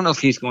 I don't know if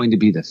he's going to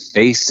be the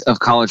face of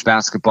college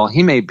basketball.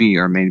 He may be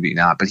or maybe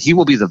not, but he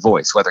will be the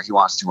voice, whether he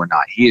wants to or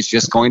not. He is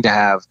just going to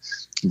have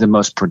the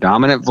most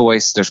predominant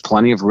voice. There's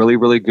plenty of really,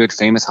 really good,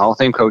 famous Hall of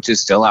Fame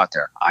coaches still out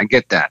there. I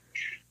get that.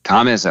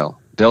 Tom Izzo,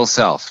 Bill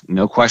Self,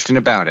 no question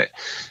about it.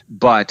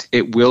 But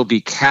it will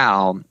be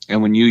Cal,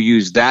 and when you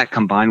use that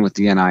combined with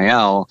the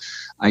NIL,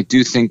 I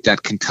do think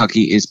that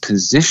Kentucky is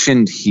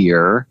positioned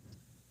here.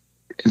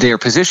 They are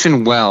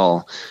positioned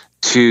well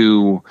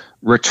to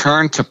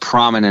return to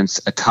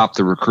prominence atop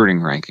the recruiting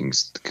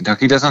rankings.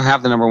 Kentucky doesn't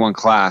have the number 1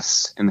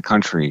 class in the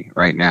country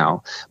right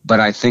now, but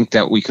I think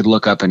that we could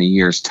look up in a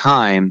year's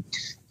time,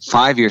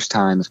 5 years'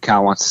 time, if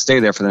Cal wants to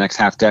stay there for the next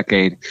half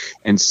decade,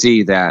 and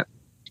see that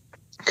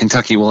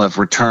Kentucky will have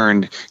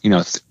returned,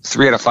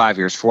 3 out of 5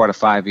 years, 4 out of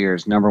 5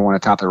 years, number 1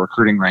 atop the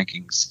recruiting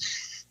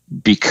rankings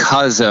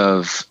because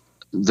of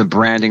the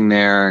branding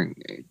there,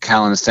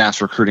 Cal and the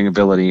staff's recruiting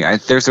ability.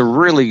 There's a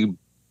really,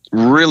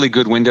 really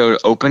good window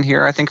to open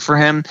here, I think, for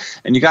him.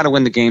 And you got to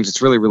win the games.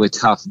 It's really, really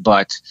tough.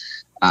 But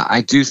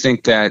I do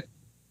think that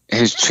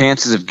his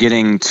chances of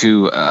getting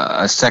to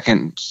a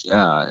second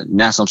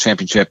national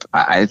championship,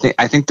 I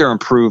think they're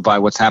improved by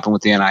what's happened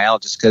with the NIL,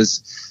 just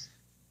because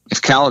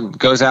if Cal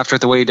goes after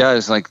it the way he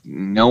does, like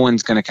no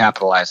one's going to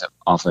capitalize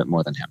off of it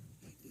more than him.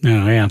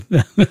 Oh,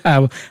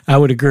 yeah. I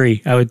would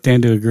agree. I would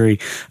tend to agree.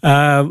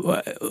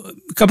 A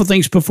couple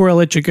things before I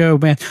let you go,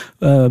 man.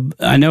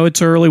 I know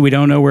it's early. We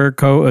don't know where,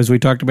 as we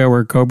talked about,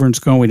 where Coburn's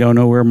going. We don't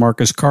know where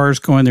Marcus Carr's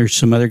going. There's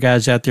some other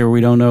guys out there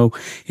we don't know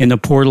in the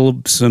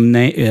portal, some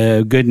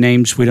good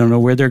names. We don't know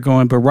where they're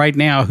going. But right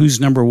now, who's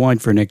number 1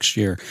 for next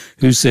year?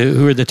 Who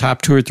are the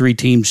top 2 or 3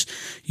 teams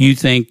you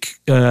think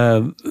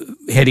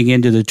heading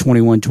into the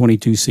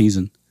 21-22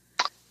 season?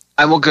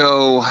 I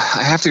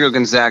have to go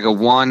Gonzaga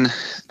 1,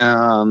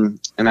 and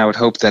I would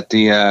hope that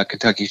the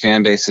Kentucky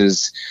fan base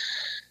is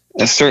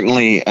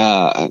certainly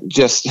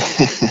just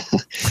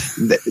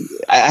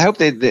I hope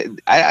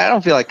I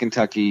don't feel like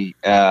Kentucky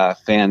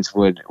fans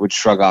would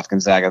shrug off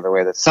Gonzaga the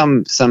way that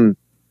some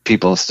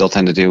people still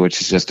tend to do,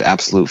 which is just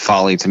absolute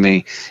folly to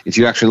me. If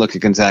you actually look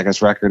at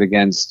Gonzaga's record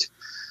against,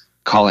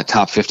 call it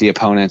top 50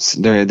 opponents,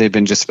 they've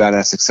been just about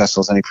as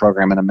successful as any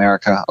program in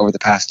America over the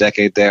past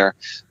decade there.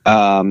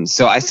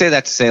 So I say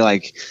that to say,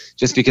 like,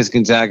 just because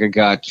Gonzaga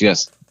got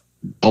just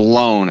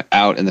blown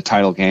out in the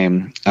title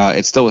game,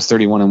 it still was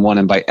 31-1,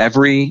 and by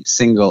every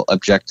single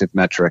objective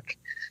metric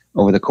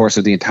over the course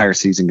of the entire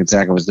season,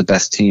 Gonzaga was the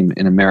best team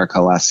in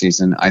America last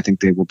season. I think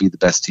they will be the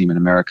best team in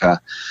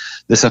America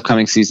this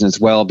upcoming season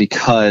as well,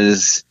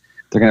 because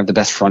they're going to have the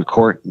best front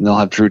court, and they'll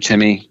have Drew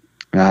Timme,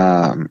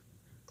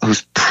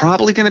 who's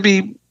probably going to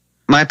be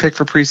my pick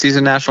for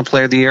preseason National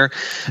Player of the Year.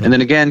 And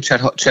then again, Chet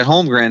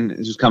Holmgren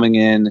is coming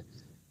in.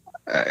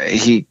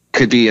 He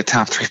could be a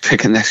top 3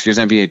 pick in next year's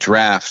NBA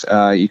draft.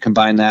 You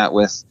combine that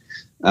with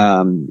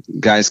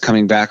guys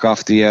coming back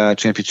off the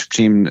championship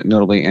team,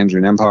 notably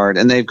Andrew Nembhard,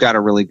 and they've got a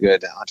really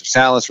good Hunter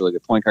Salas, really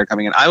good point guard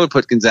coming in. I would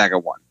put Gonzaga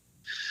 1.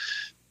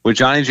 With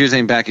Johnny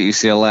Juzang back at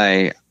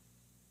UCLA,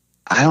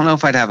 I don't know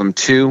if I'd have him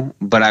 2,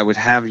 but I would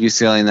have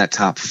UCLA in that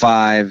top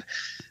 5.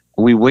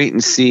 We wait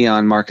and see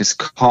on Marcus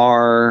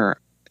Carr.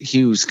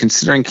 He was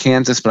considering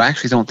Kansas, but I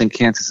actually don't think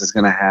Kansas is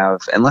going to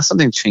have, unless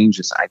something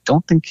changes, I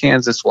don't think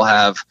Kansas will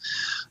have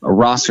a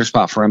roster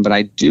spot for him, but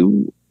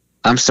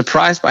I'm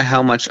surprised by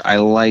how much I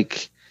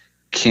like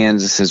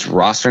Kansas's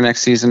roster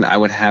next season. I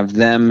would have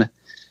them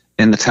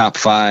in the top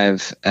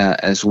 5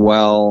 as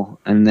well.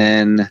 And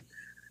then,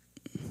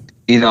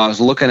 I was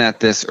looking at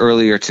this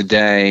earlier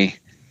today.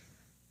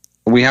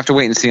 We have to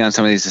wait and see on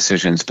some of these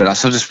decisions, but I'll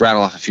still just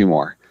rattle off a few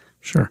more.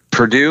 Sure.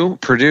 Purdue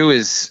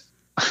is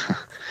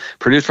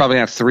Purdue's probably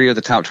going to have 3 of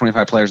the top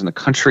 25 players in the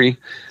country.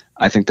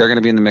 I think they're going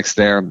to be in the mix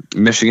there.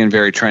 Michigan,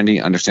 very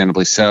trendy,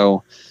 understandably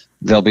so.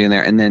 They'll be in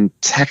there. And then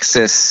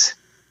Texas,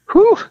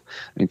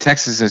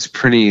 Texas is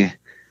pretty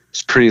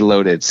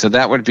loaded. So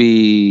that would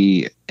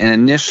be an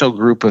initial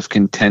group of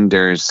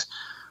contenders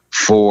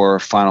for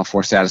Final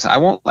Four status. I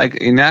won't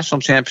like a national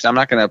champions. I'm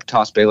not going to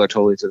toss Baylor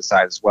totally to the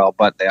side as well,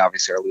 but they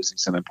obviously are losing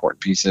some important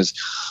pieces.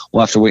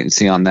 We'll have to wait and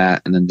see on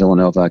that. And then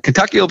Villanova,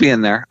 Kentucky will be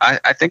in there.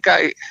 I think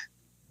I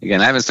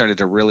haven't started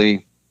to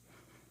really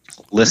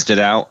list it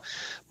out,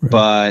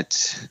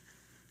 but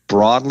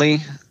broadly,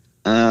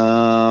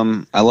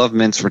 I love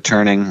Mintz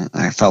returning.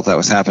 I felt that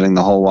was happening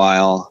the whole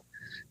while.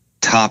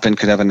 Toppin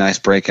could have a nice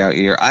breakout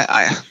year.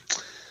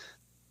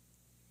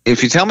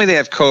 If you tell me they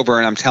have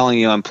Coburn, I'm telling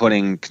you I'm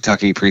putting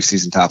Kentucky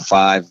preseason top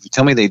 5. If you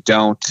tell me they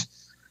don't,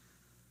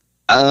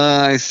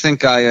 I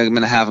think I'm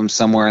going to have them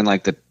somewhere in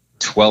like the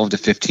 12 to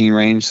 15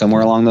 range,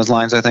 somewhere along those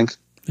lines, I think.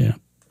 Yeah,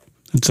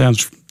 that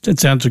sounds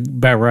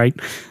about right.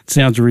 It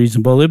sounds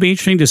reasonable. It'll be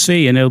interesting to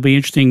see, and it'll be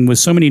interesting with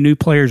so many new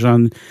players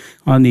on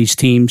these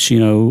teams.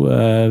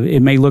 It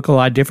may look a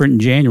lot different in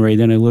January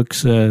than it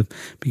looks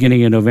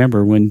beginning of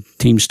November when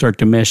teams start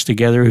to mesh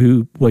together.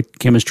 What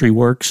chemistry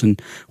works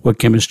and what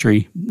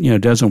chemistry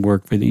doesn't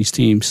work for these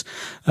teams.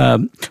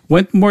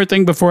 One more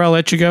thing before I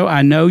let you go.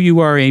 I know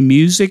you are a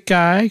music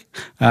guy.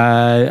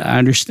 I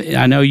understand.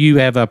 I know you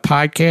have a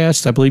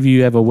podcast. I believe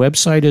you have a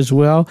website as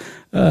well.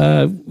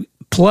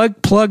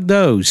 Plug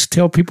those.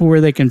 Tell people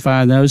where they can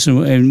find those,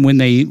 and when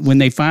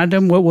they find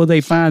them, what will they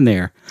find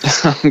there?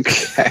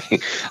 Okay,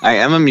 I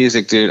am a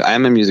music dude.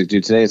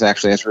 Today is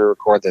actually, as we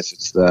record this,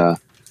 it's the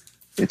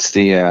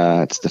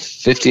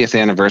 50th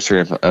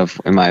anniversary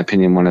of, in my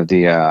opinion, one of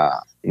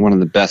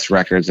the best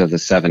records of the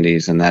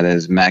 70s, and that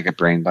is Maggot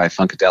Brain by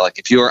Funkadelic.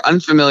 If you are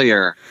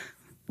unfamiliar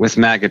with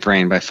Maggot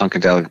Brain by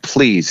Funkadelic,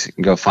 please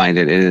go find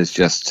it. It is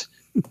just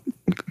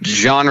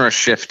genre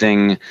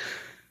shifting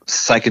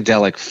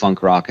psychedelic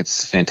funk rock.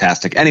 It's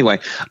fantastic. Anyway,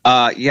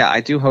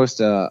 I do host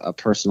a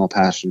personal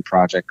passion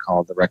project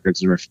called the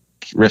Records and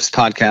Riffs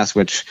podcast,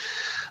 which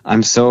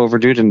I'm so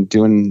overdue to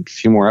doing a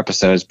few more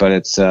episodes,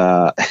 but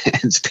I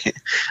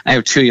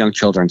have 2 young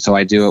children, so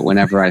I do it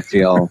whenever I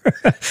feel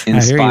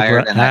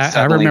inspired.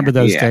 I remember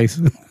those days.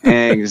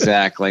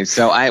 Exactly.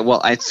 So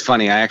it's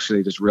funny. I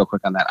actually, just real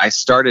quick on that, I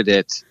started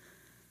it.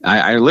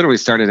 I literally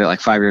started it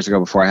like 5 years ago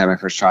before I had my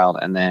first child.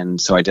 And then,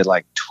 so I did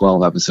like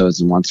 12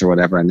 episodes in once or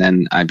whatever. And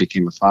then I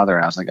became a father,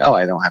 and I was like,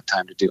 I don't have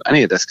time to do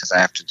any of this because I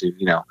have to do,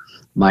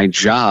 my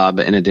job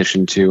in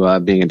addition to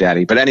being a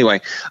daddy. But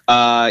anyway,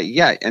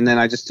 and then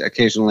I just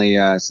occasionally,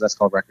 so that's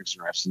called Records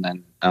and Riffs. And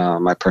then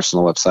my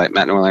personal website,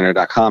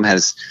 mattnorlander.com,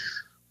 has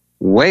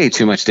way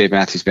too much Dave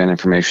Matthews Band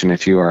information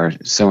if you are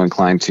so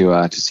inclined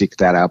to seek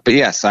that out. But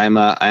yes, I'm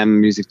a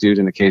music dude,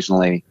 and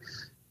occasionally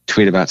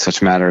tweet about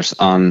such matters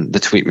on the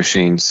tweet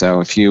machine. So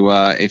if you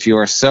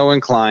are so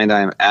inclined,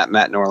 I'm at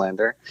Matt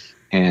Norlander,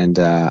 and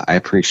I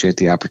appreciate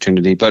the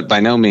opportunity, but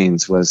by no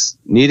means was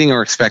needing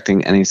or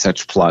expecting any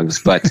such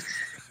plugs. But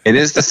it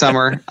is the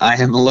summer.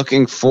 I am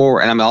looking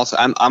forward, and I'm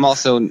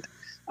also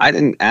I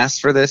didn't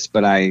ask for this,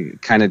 but I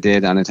kind of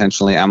did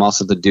unintentionally. I'm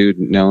also the dude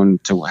known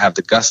to have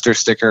the Guster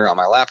sticker on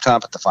my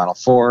laptop at the Final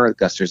Four.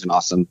 Guster's an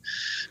awesome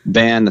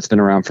band that's been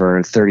around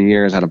for 30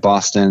 years out of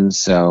Boston.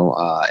 So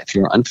if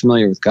you're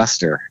unfamiliar with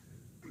Guster,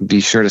 be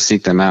sure to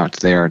seek them out.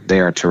 They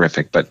are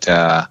terrific. But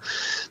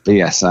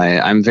yes,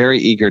 I'm very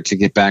eager to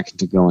get back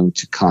into going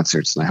to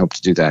concerts, and I hope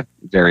to do that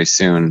very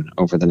soon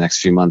over the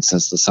next few months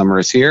as the summer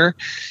is here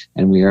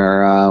and we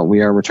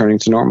are returning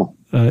to normal.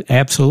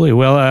 Absolutely.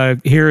 Well,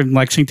 here in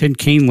Lexington,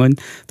 Keeneland,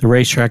 the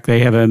racetrack,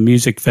 they have a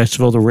music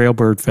festival, the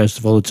Railbird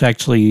Festival. It's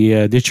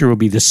actually, this year will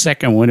be the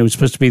second one. It was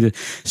supposed to be the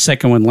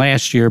second one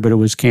last year, but it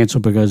was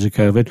canceled because of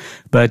COVID.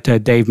 But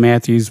Dave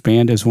Matthews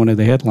Band is one of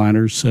the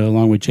headliners,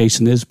 along with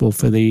Jason Isbell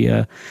for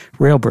the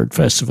Railbird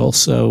Festival.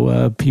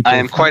 So people, I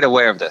am quite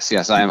aware of this.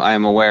 Yes, I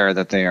am aware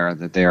that they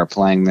are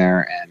playing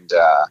there,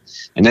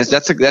 and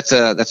that's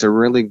a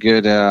really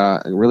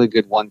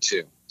good one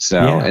too. So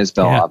yeah,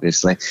 Isbell,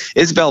 obviously.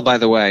 Isbell, by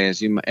the way,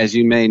 as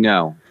you may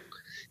know,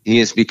 he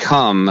has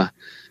become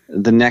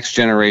the next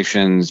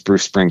generation's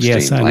Bruce Springsteen.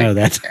 Yes, I know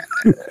that.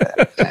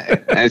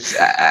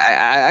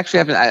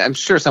 I'm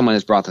sure someone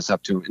has brought this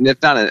up to him, and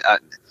if not,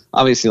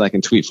 obviously like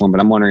in tweet form.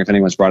 But I'm wondering if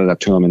anyone's brought it up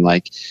to him in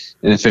like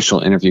an official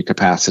interview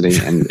capacity,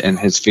 and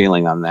his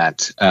feeling on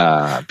that.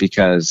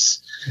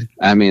 Because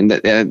I mean,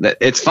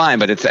 it's fine,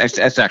 but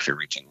it's actually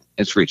reaching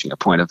a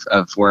point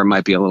of where it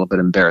might be a little bit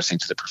embarrassing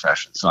to the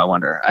profession. So I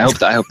wonder. I hope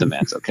the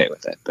man's okay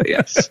with it. But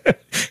yes.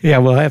 Yeah,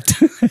 we'll have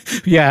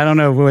to. Yeah, I don't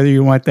know whether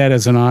you want that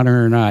as an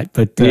honor or not,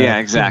 but yeah,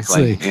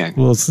 exactly.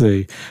 We'll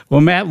see. Well,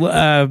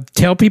 Matt,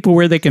 tell people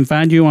where they can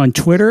find you on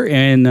Twitter,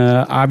 and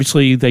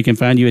obviously they can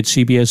find you at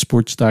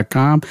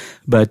cbssports.com.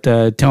 But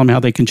tell them how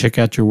they can check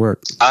out your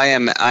work. I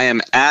am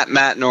at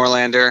Matt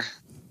Norlander.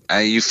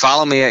 You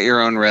follow me at your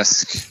own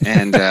risk,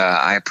 and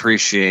I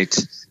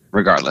appreciate.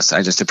 Regardless,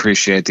 I just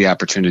appreciate the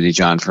opportunity,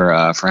 John,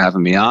 for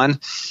having me on,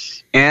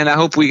 and I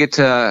hope we get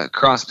to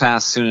cross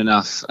paths soon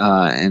enough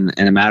in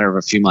a matter of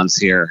a few months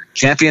here.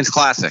 Champions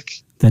Classic,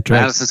 that's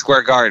right. Madison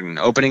Square Garden,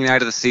 opening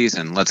night of the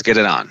season. Let's get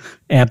it on.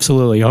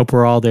 Absolutely. Hope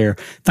we're all there.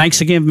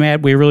 Thanks again,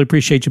 Matt. We really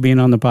appreciate you being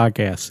on the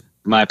podcast.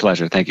 My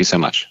pleasure. Thank you so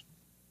much.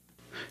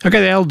 Okay,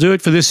 that'll do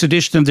it for this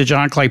edition of the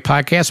John Clay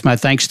Podcast. My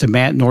thanks to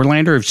Matt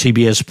Norlander of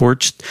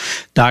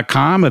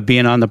CBSSports.com of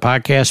being on the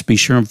podcast. Be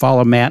sure and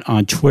follow Matt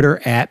on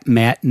Twitter at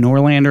Matt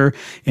Norlander,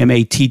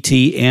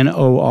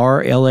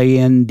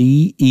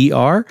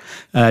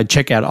 MattNorlander.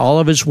 Check out all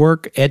of his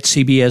work at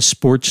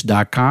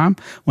CBSSports.com.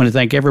 I want to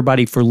thank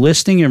everybody for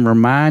listening and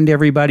remind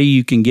everybody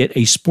you can get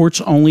a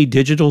sports-only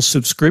digital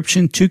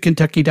subscription to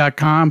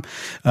Kentucky.com.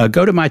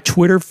 Go to my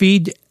Twitter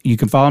feed. You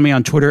can follow me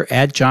on Twitter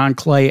at John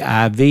Clay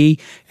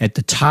IV. At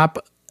the top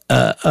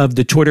of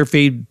the Twitter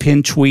feed,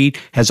 pinned tweet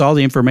has all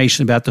the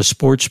information about the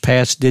Sports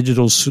Pass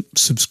digital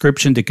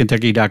subscription to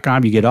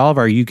Kentucky.com. You get all of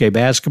our UK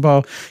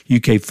basketball,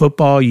 UK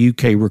football,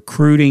 UK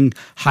recruiting,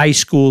 high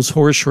schools,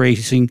 horse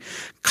racing,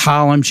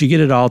 columns. You get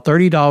it all,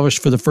 $30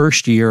 for the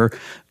first year.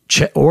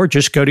 Or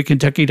just go to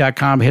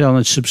Kentucky.com, hit on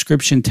the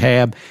subscription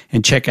tab,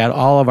 and check out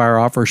all of our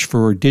offers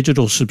for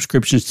digital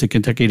subscriptions to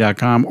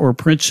Kentucky.com or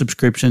print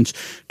subscriptions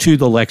to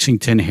the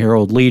Lexington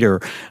Herald Leader.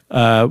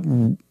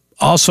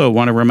 Also,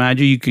 want to remind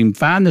you, you can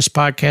find this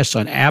podcast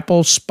on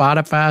Apple,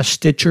 Spotify,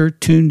 Stitcher,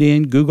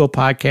 TuneIn, Google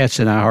Podcasts,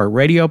 and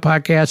iHeartRadio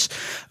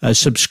Podcasts.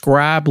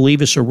 Subscribe,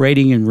 leave us a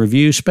rating and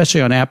review, especially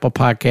on Apple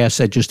Podcasts.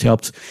 That just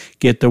helps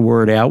get the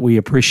word out. We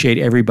appreciate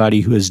everybody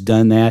who has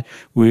done that.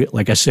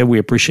 Like I said, we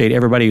appreciate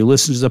everybody who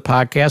listens to the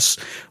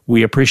podcast.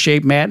 We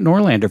appreciate Matt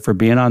Norlander for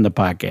being on the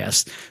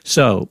podcast.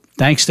 So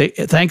thanks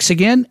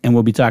again, and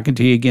we'll be talking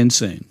to you again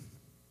soon.